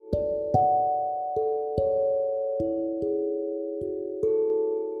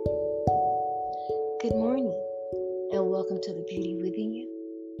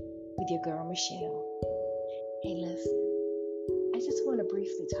Michelle. Hey, listen, I just want to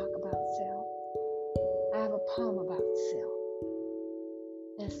briefly talk about self. I have a poem about self.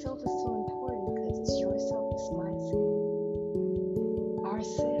 And self is so important because it's your self, it's my self,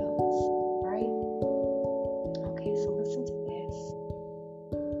 ourselves, right? Okay, so listen to this.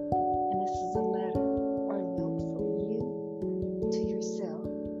 And this is a letter or a note from you to yourself,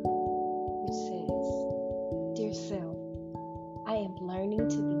 which says, Dear self, I am learning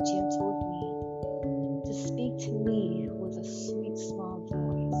to be gentle with me, to speak to me with a sweet small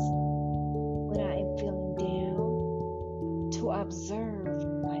voice. When I am feeling down, to observe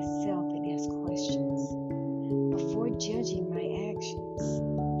myself and ask questions. Before judging my actions,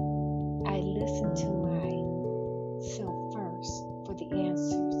 I listen to myself first for the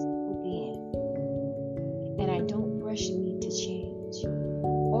answers within. And I don't rush need to change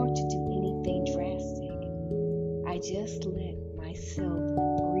or to do anything drastic. I just let myself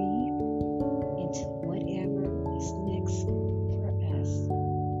breathe into whatever is next for us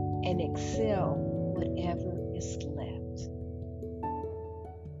and excel whatever is left.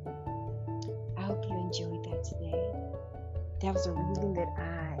 I hope you enjoyed that today. That was a reading that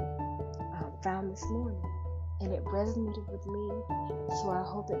I found this morning, and it resonated with me, so I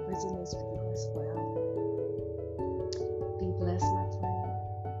hope it resonates with you as well. Be blessed, my friend.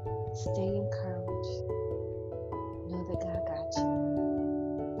 Stay in